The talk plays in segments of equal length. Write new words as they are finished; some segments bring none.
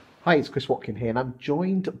Hi, it's Chris Watkin here, and I'm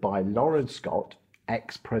joined by Lauren Scott,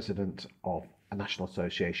 ex-president of a National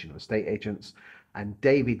Association of Estate Agents, and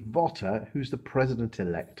David Votter, who's the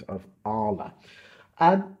president-elect of ARLA.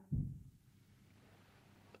 Um,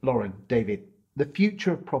 Lauren, David, the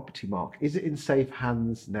future of Property Mark, is it in safe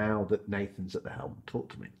hands now that Nathan's at the helm?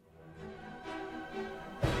 Talk to me.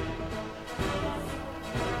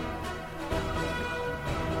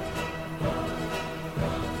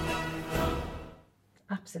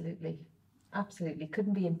 Absolutely. Absolutely.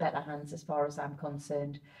 Couldn't be in better hands as far as I'm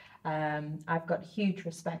concerned. I've got huge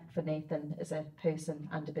respect for Nathan as a person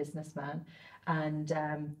and a businessman. And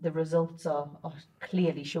the results are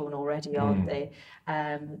clearly shown already, aren't they?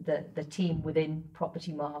 The team within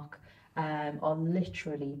Property Mark are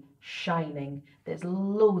literally shining. There's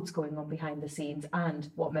loads going on behind the scenes and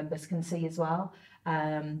what members can see as well.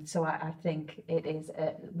 So I think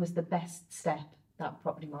was the best step that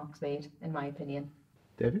Property Mark's made, in my opinion.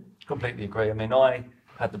 David? Completely agree. I mean, I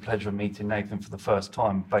had the pleasure of meeting Nathan for the first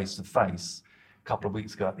time face to face a couple of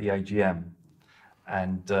weeks ago at the AGM,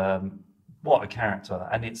 and what a character!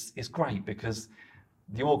 And it's great because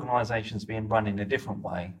the organisation's being run in a different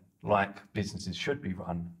way, like businesses should be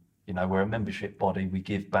run. You know, we're a membership body, we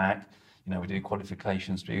give back. You know, we do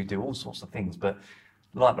qualifications, we do all sorts of things. But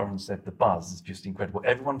like Lauren said, the buzz is just incredible.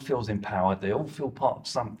 Everyone feels empowered. They all feel part of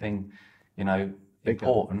something, you know,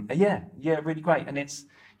 important. Yeah, really great. And it's,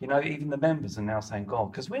 you know, even the members are now saying,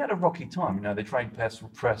 God, because we had a rocky time. You know, the trade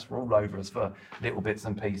press were all over us for little bits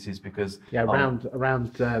and pieces because around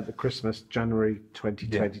the Christmas, January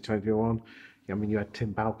 2021. I mean, you had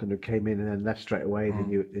Tim Balcon who came in and then left straight away. Then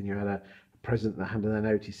you had a president that handed their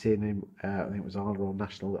notice in. I think it was ARLA or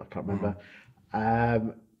National, I can't remember.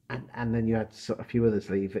 And then you had a few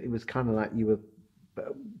others leave. It was kind of like you were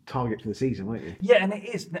target for the season, weren't you? Yeah, and it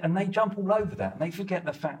is, and they jump all over that, and they forget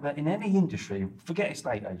the fact that in any industry, forget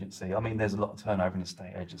estate agency. I mean, there's a lot of turnover in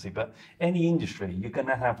estate agency, but any industry, you're going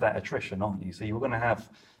to have that attrition, aren't you? So you're going to have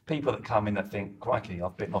people that come in that think, crikey,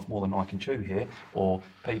 I've bitten off more than I can chew here, or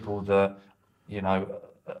people that, you know,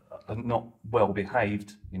 are not well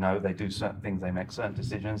behaved. You know, they do certain things, they make certain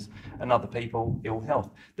decisions, and other people, ill health.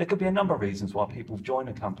 There could be a number of reasons why people join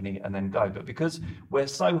a company and then go, but because we're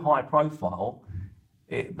so high profile,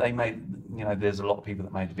 they made, you know, there's a lot of people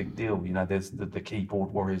that made a big deal. You know, there's the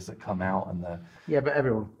keyboard warriors that come out and the... Yeah, but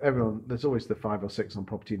everyone, there's always the 5 or 6 on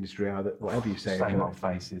property industry that whatever you say. Same old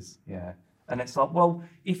faces, yeah. And it's like, well,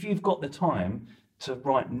 if you've got the time to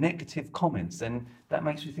write negative comments, then that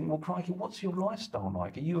makes you think, well, crikey, what's your lifestyle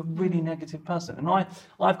like? Are you a really negative person? And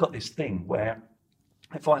I've got this thing where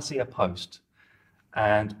if I see a post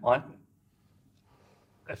and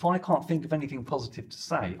if I can't think of anything positive to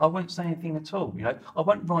say, I won't say anything at all. You know, I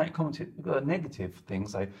won't write negative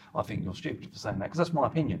things. Say, I think you're stupid for saying that, because that's my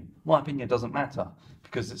opinion. My opinion doesn't matter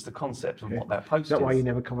because it's the concept of what that post is. That's why you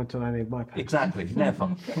never comment on any of my posts. Exactly, never.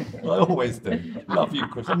 I always do. Love you,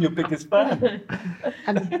 Chris. I'm your biggest fan.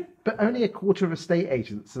 But only a quarter of estate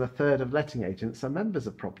agents and a third of letting agents are members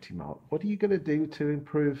of Property Mark. What are you going to do to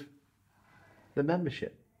improve the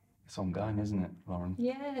membership? It's ongoing, isn't it, Lauren?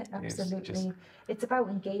 Yeah, absolutely. It's about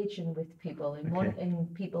engaging with people and wanting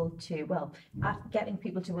people to, getting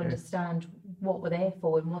people to understand what we're there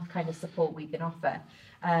for and what kind of support we can offer.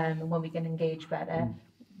 And when we can engage better,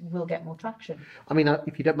 we'll get more traction. I mean,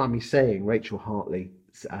 if you don't mind me saying, Rachel Hartley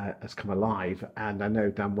has come alive, and I know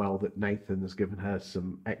damn well that Nathan has given her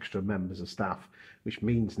some extra members of staff, which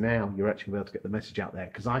means now you're actually able to get the message out there.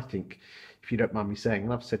 Because I think, if you don't mind me saying,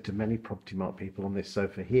 and I've said to many Property Mark people on this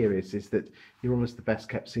sofa here, is that you're almost the best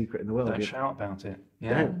kept secret in the world. Don't shout about it.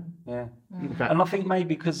 Yeah. In fact, and I think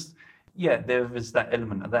maybe because, there is that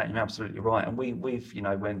element of that. You're absolutely right. And we've, you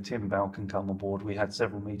know, when Tim Balcon came on board, we had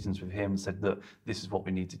several meetings with him and said that this is what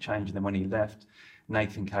we need to change. And then when he left,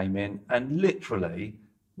 Nathan came in and literally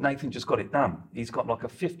Nathan just got it done. He's got like a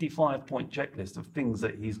 55-point checklist of things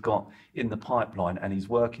that he's got in the pipeline and he's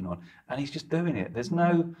working on, and he's just doing it. There's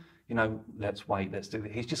no, you know, let's wait, let's do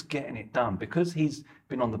it. He's just getting it done because he's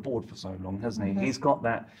been on the board for so long, hasn't he? He's got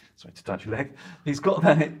that, sorry to touch your leg, he's got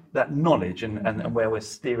that knowledge and where we're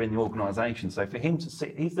steering the organisation. So for him to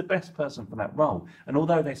sit, he's the best person for that role. And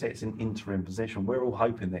although they say it's an interim position, we're all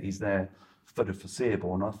hoping that he's there for the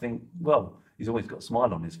foreseeable. And I think, well, he's always got a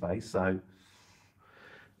smile on his face, so...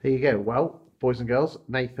 There you go. Well, boys and girls,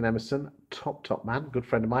 Nathan Emerson, top man, good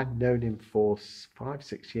friend of mine, known him for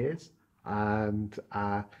 5-6 years. And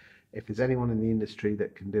if there's anyone in the industry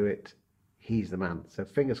that can do it, he's the man. So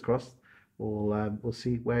fingers crossed, we'll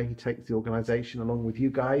see where he takes the organisation along with you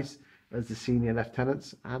guys as the senior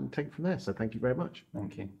lieutenants and take it from there. So thank you very much.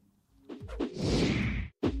 Thank you.